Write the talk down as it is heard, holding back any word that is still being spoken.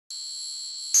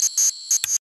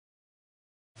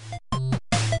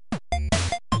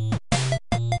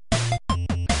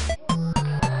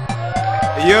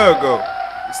year ago,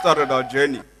 we started our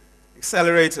journey,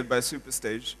 accelerated by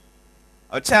Superstage.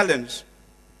 Our challenge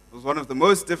was one of the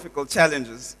most difficult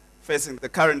challenges facing the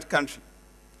current country,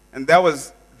 and that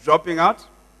was dropping out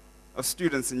of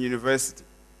students in university.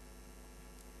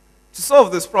 To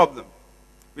solve this problem,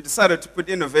 we decided to put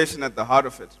innovation at the heart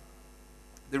of it.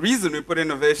 The reason we put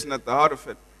innovation at the heart of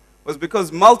it was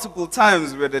because multiple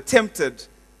times we had attempted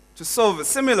to solve a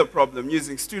similar problem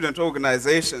using student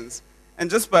organizations and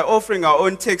just by offering our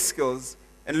own tech skills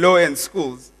in low-end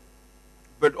schools,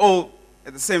 but all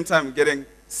at the same time getting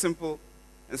simple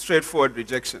and straightforward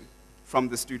rejection from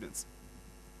the students.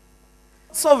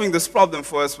 Solving this problem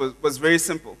for us was very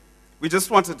simple. We just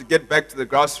wanted to get back to the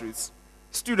grassroots.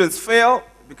 Students fail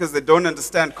because they don't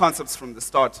understand concepts from the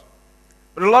start.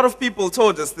 But a lot of people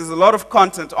told us there's a lot of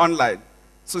content online,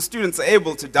 so students are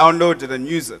able to download it and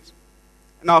use it.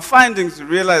 In our findings, we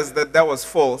realized that that was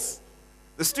false.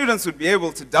 The students would be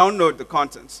able to download the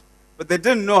content, but they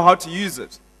didn't know how to use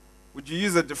it. Would you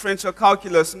use a differential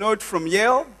calculus note from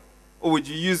Yale, or would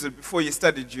you use it before you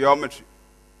studied geometry?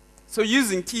 So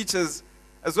using teachers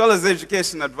as well as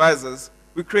education advisors,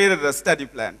 we created a study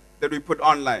plan that we put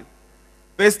online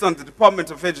based on the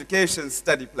Department of Education's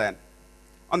study plan.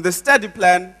 On the study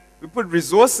plan, we put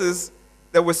resources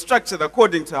that were structured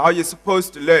according to how you're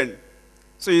supposed to learn.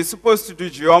 So you're supposed to do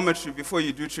geometry before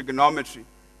you do trigonometry,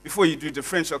 before you do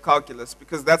differential calculus,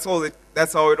 because that's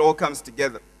how it all comes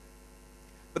together.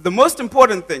 But the most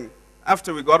important thing,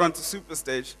 after we got onto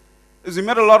Superstage, is we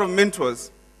met a lot of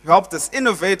mentors who helped us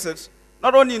innovate it,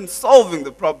 not only in solving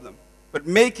the problem, but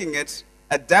making it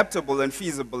adaptable and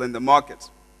feasible in the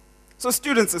market. So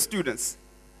students are students.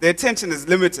 Their attention is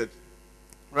limited,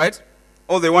 right?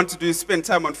 All they want to do is spend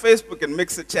time on Facebook and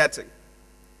mix it chatting.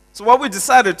 So what we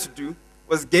decided to do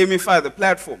was gamify the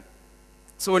platform.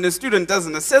 So when a student does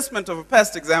an assessment of a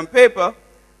past exam paper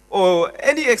or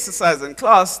any exercise in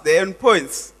class, they earn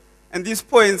points. And these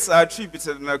points are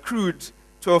attributed and accrued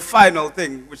to a final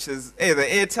thing, which is either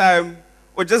airtime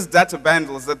or just data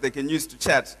bundles that they can use to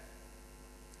chat.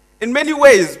 In many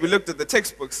ways, we looked at the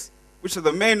textbooks, which are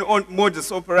the main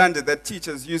modus operandi that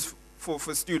teachers use for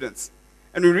students.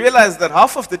 And we realized that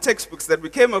half of the textbooks that we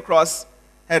came across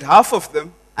had half of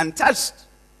them untouched,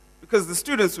 because the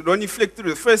students would only flick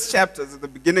through the first chapters at the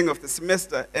beginning of the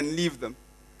semester and leave them.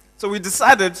 So we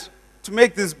decided to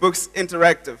make these books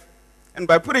interactive. And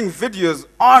by putting videos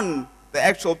on the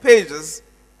actual pages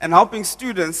and helping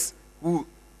students who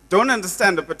don't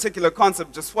understand a particular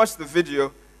concept just watch the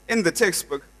video in the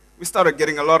textbook, we started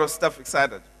getting a lot of stuff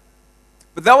excited.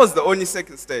 But that was the only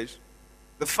second stage.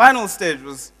 The final stage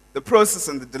was the process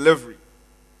and the delivery.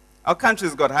 Our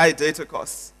country's got high data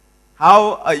costs.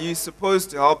 How are you supposed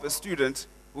to help a student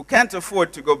who can't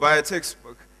afford to go buy a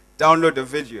textbook download a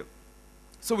video?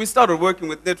 So we started working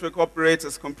with network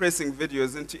operators, compressing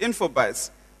videos into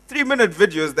infobytes, 3-minute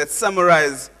videos that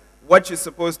summarize what you're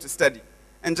supposed to study.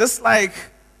 And just like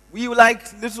we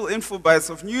like little infobytes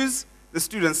of news, the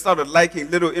students started liking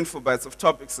little infobytes of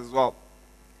topics as well.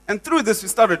 And through this, we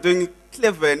started doing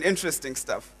clever and interesting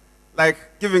stuff,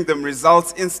 like giving them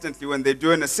results instantly when they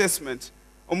do an assessment,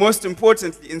 or most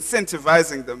importantly,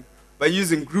 incentivizing them by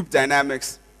using group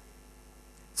dynamics.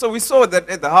 So we saw that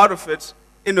at the heart of it,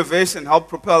 innovation helped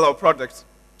propel our product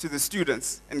to the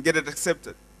students and get it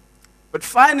accepted. But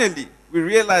finally, we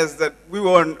realized that we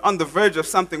were on the verge of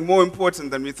something more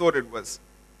important than we thought it was.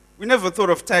 We never thought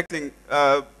of tackling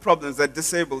problems that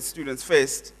disabled students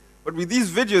faced. But with these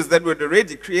videos that were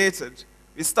already created,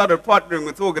 we started partnering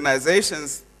with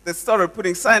organizations that started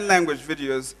putting sign language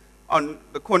videos on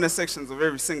the corner sections of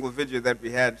every single video that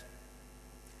we had.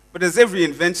 But as every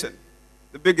invention,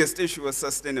 the biggest issue was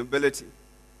sustainability.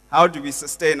 How do we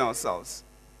sustain ourselves?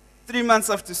 3 months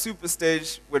after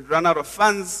Superstage, we'd run out of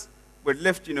funds, we'd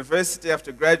left university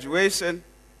after graduation,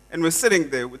 and we're sitting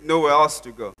there with nowhere else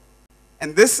to go.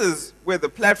 And this is where the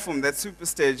platform that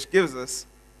Superstage gives us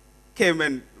came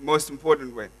in the most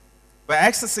important way. By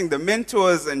accessing the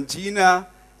mentors and Gina,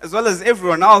 as well as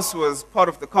everyone else who was part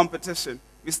of the competition,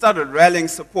 we started rallying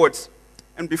support.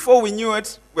 And before we knew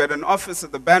it, we had an office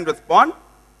at the Bandwidth Barn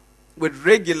with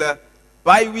regular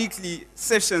bi-weekly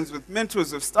sessions with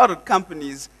mentors who've started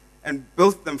companies and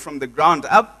built them from the ground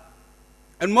up.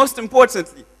 And most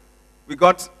importantly, we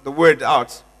got the word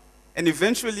out. And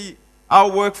eventually,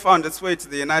 our work found its way to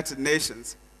the United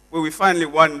Nations, where we finally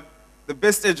won the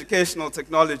best educational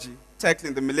technology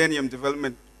tackling the Millennium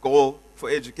Development Goal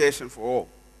for education for all.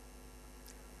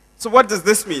 So what does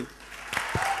this mean?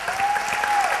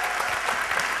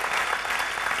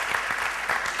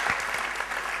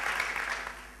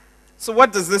 So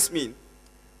what does this mean?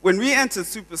 When we entered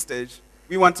Superstage,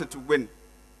 we wanted to win.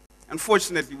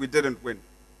 Unfortunately, we didn't win.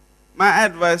 My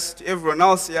advice to everyone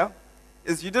else here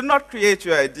is you did not create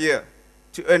your idea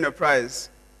to earn a prize.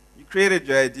 You created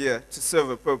your idea to serve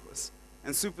a purpose.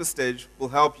 And Superstage will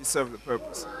help you serve the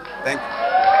purpose. Thank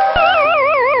you.